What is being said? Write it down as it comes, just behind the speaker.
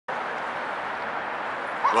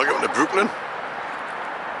Welcome to Brooklyn.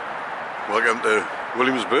 Welcome to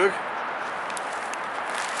Williamsburg.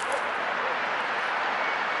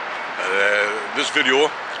 This video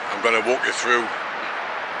I'm going to walk you through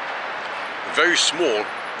a very small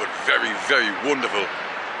but very, very wonderful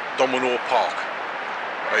Domino park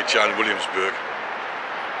right here in Williamsburg,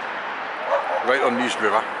 right on the East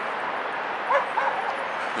River,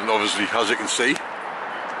 and obviously, as you can see,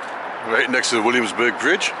 right next to the Williamsburg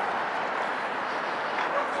Bridge.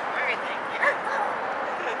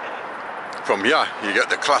 From here you get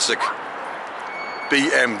the classic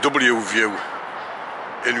BMW view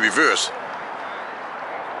in reverse.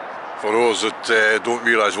 For those that don't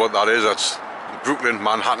realise what that is, that's the Brooklyn,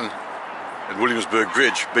 Manhattan and Williamsburg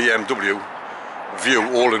Bridge BMW view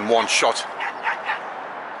all in one shot.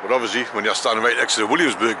 But obviously when you're standing right next to the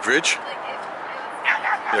Williamsburg Bridge,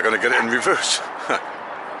 you're going to get it in reverse.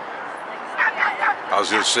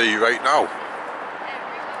 As you'll see right now.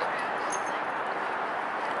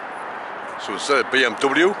 So instead of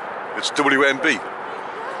BMW, it's WMB.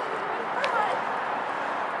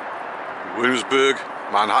 Williamsburg,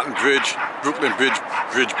 Manhattan Bridge, Brooklyn Bridge,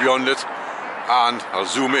 bridge beyond it, and I'll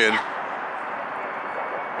zoom in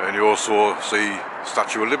and you also see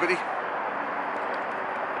Statue of Liberty.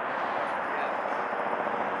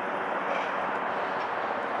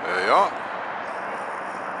 There you are.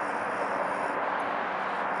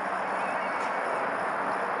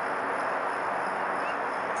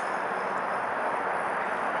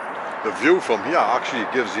 The view from here actually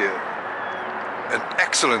gives you an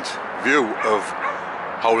excellent view of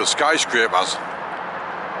how the skyscrapers,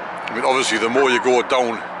 I mean obviously the more you go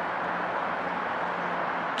down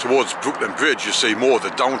towards Brooklyn Bridge you see more of the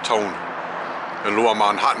downtown and lower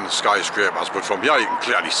Manhattan skyscrapers, but from here you can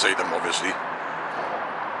clearly see them obviously.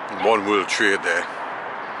 One World Trade there.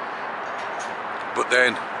 But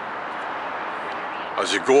then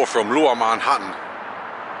as you go from lower Manhattan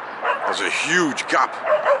there's a huge gap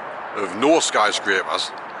of no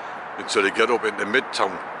skyscrapers until you get up into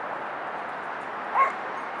Midtown,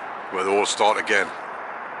 where they all start again.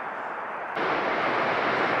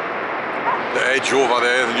 The edge over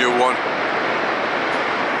there, the new one,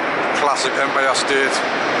 classic Empire State.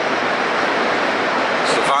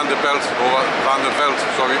 It's the Vanderbilt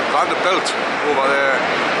over there.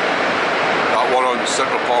 That one on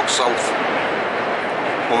Central Park South.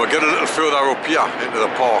 When we get a little further up here into the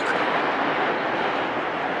park,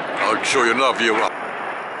 I'll show you another view.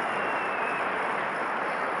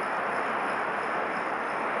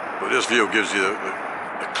 But this view gives you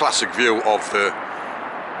the classic view of the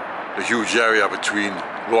huge area between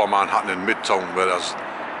lower Manhattan and Midtown, where there's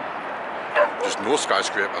just no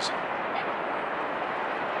skyscrapers.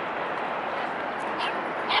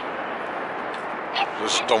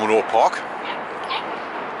 This is Domino Park.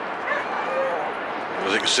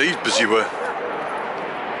 As you can see, busy with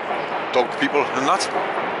dog people and that.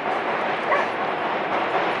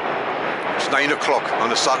 It's 9 o'clock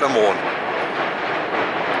on a Saturday morning.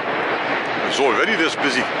 It's already this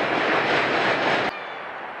busy.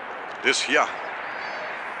 This here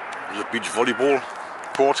is a beach volleyball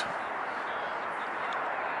court.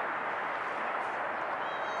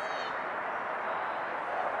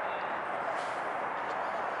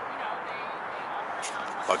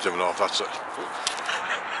 I don't know if that's it.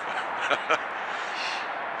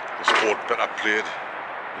 The sport better played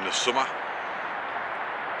in the summer,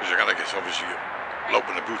 because you're gonna get obviously loud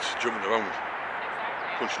in the boots, jumping around,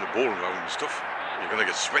 punching the ball around and stuff. You're gonna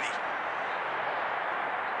get sweaty.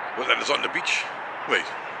 But then it's on the beach. Wait,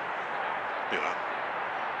 you know.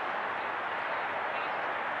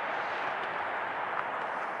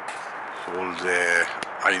 It's all the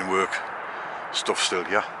ironwork stuff still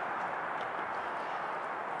here.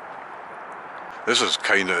 This is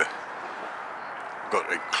kind of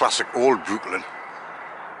got a classic old Brooklyn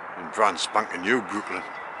and brand spanking new Brooklyn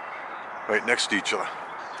right next to each other.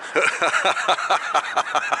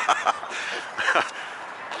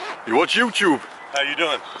 You watch YouTube? How you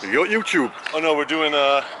doing? You got YouTube? Oh no, we're doing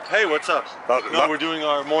hey, what's up? We're doing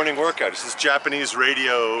our morning workout. This is Japanese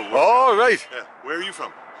radio workout. Oh, right. Yeah. Where are you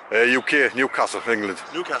from? UK, Newcastle, England.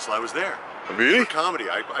 Newcastle, I was there. Really? For comedy.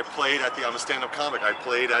 I played at I'm a stand-up comic. I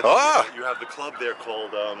played at you have the club there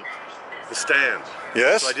called The Stand.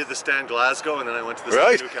 Yes. So I did The Stand Glasgow, and then I went to the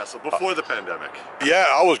Stand Newcastle before the pandemic. Yeah,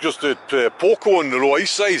 I was just at Poco on the Lower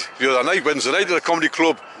East Side the other night, Wednesday night at a comedy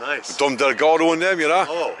club. Nice. Dom Delgado and them, you know.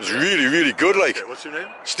 Oh. It was really, really good, like. Okay, what's your name?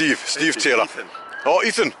 Steve Taylor. Ethan. Oh,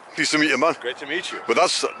 Ethan, pleased to meet you, man. Great to meet you. But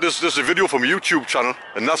this is a video from a YouTube channel,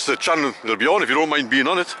 and that's the channel it'll be on if you don't mind being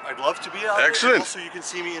on it. I'd love to be out. Excellent. Also, you can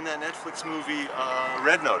see me in that Netflix movie,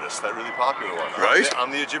 Red Notice, that really popular one. Right.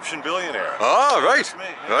 I'm the Egyptian billionaire. Ah, right. That's me.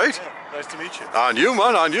 Right. Yeah. Nice to meet you. And you,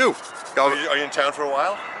 man, and you. Are you in town for a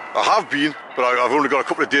while? I have been, but I've only got a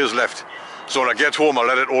couple of days left. So when I get home,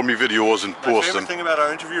 I'll edit all my videos and My post favorite them. thing about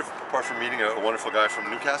our interview, apart from meeting a wonderful guy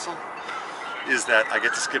from Newcastle, is that I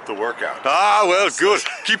get to skip the workout. Ah, well, good.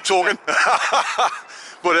 Keep talking.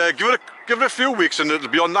 But give it a few weeks, and it'll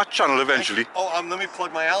be on that channel eventually. Oh, let me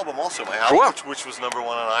plug my album also. My album, Sure. which was #1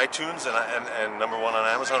 on iTunes and #1 on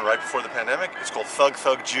Amazon right before the pandemic. It's called Thug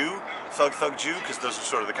Thug Jew, because those are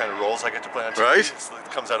sort of the kind of roles I get to play on TV. Right.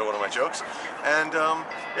 It comes out of one of my jokes. And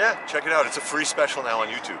yeah, check it out. It's a free special now on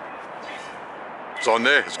YouTube. It's on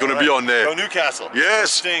there. It's going to be on there. Go Newcastle.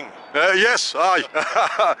 Yes. Sting. Yes. Aye.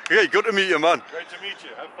 Hey, good to meet you, man. Great to meet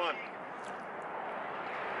you. Have fun.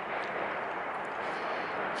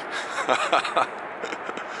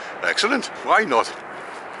 Excellent. Why not?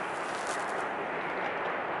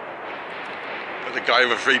 The guy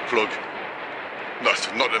with a free plug.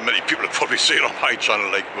 Not that many people have probably seen it on my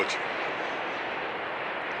channel, like, but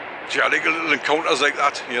gee, I like little encounters like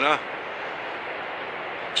that, you know.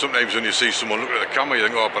 Sometimes when you see someone looking at the camera, you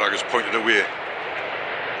think, oh, but I just pointed away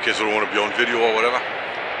in case I don't want to be on video or whatever.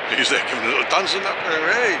 He's there giving a little dance and that.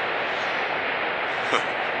 Hey.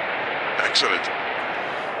 Excellent.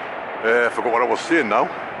 I forgot what I was saying now.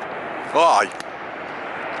 Oh, aye.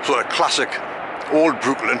 Sort of classic old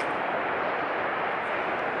Brooklyn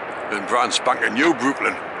and brand spanking new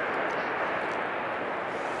Brooklyn.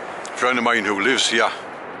 A friend of mine who lives here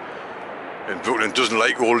in Brooklyn doesn't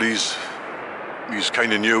like all these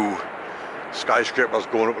kind of new skyscrapers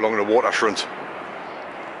going up along the waterfront.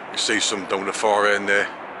 You see some down the far end there.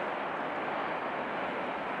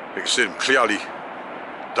 You can see them clearly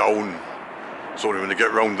down, sort of when you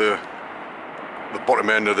get round the bottom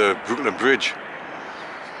end of the Brooklyn Bridge.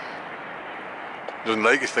 Doesn't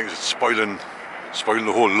like it, thinks it's spoiling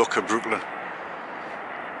the whole look of Brooklyn.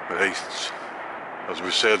 But hey, as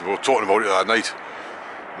we said, we were talking about it that night.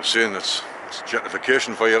 We're saying it's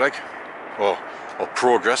gentrification for you, like, or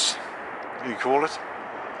progress, you call it.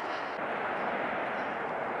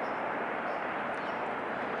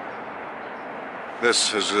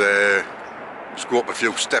 This is just go up a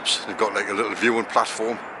few steps. You've got like a little viewing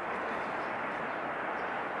platform.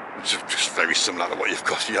 It's just very similar to what you've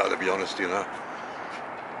got here, to be honest, you know.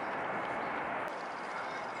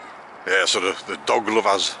 Yeah, so the dog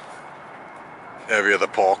lovers area of the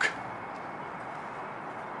park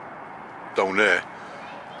down there.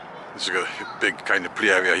 There's a big kind of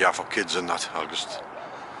play area here for kids and that. I'll just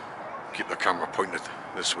keep the camera pointed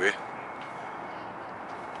this way.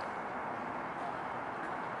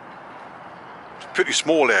 It's a pretty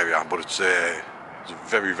small area, but it's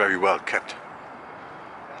very, very well kept.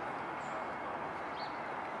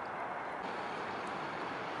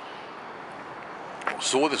 I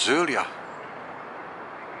saw this earlier,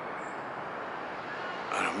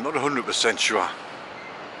 and I'm not 100% sure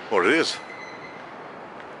what it is.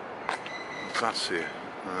 What's that say?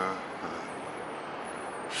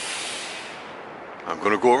 I'm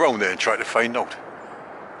going to go around there and try to find out,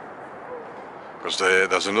 because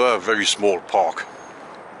there's another very small park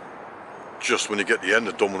just when you get to the end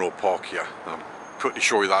of Domino Park here. I'm pretty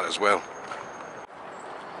sure of that as well.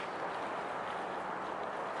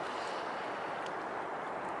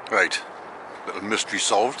 Right, little mystery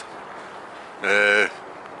solved. There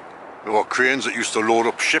were cranes that used to load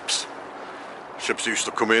up ships that used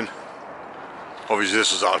to come in. Obviously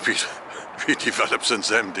this has all been redeveloped since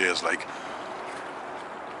them days, like.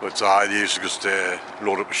 But they used to just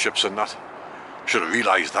load up the ships and that. Should have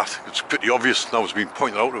realised that. It's pretty obvious now it's been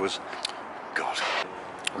pointed out to us. God.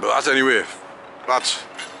 But that's anyway, that's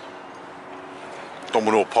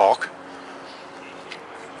Domino Park.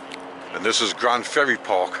 And this is Grand Ferry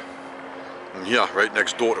Park. And here, right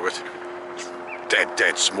next door to it, it's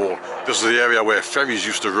dead small. This is the area where ferries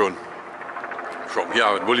used to run from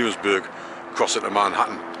here in Williamsburg across into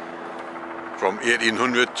Manhattan from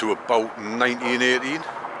 1800 to about 1918.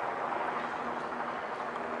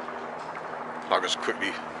 I'll just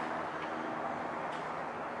quickly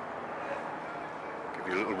give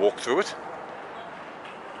you a little walk through it.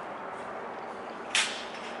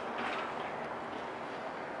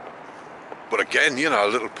 But again, you know, a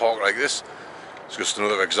little park like this, it's just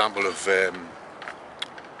another example of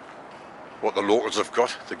what the locals have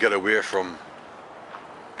got to get away from,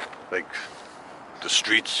 like, the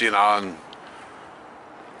streets, you know, and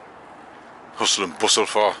hustle and bustle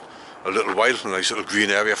for a little while. A nice little green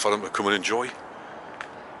area for them to come and enjoy.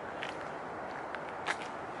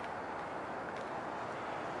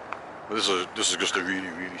 This is just a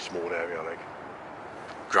really small area, like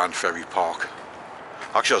Grand Ferry Park.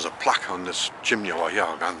 Actually, there's a plaque on this chimney over here.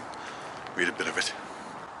 I can read a bit of it.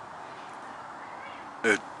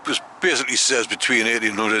 It just basically says between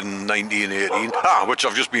 1800 and 1918, which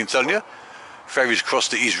I've just been telling you. Ferries cross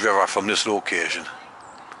the East River from this location.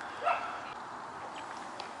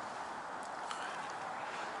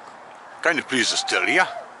 Kind of pleased it's still here.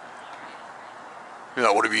 You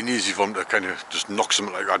know, it would have been easy for them to kind of just knock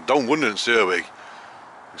something like that down, wouldn't it, and stay away.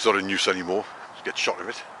 It's not in use anymore. Just get shot of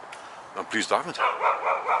it. I'm pleased I haven't.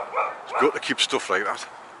 It's good to keep stuff like that.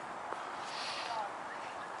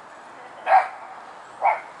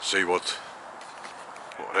 See what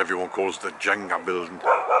everyone calls the Jenga building.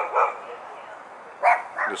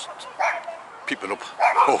 Just peeping up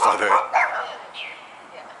over there.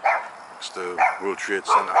 It's the World Trade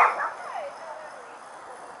Center.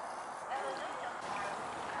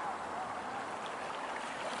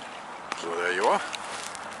 So there you are.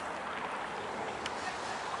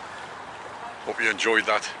 Hope you enjoyed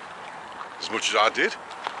that as much as I did.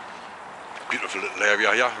 Beautiful little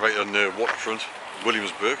area here, right on the waterfront,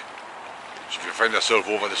 Williamsburg. So if you find yourself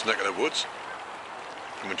over this neck of the woods,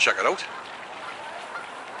 come and check it out.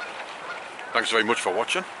 Thanks very much for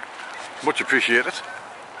watching. Much appreciated.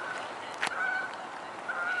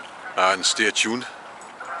 And stay tuned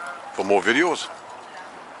for more videos.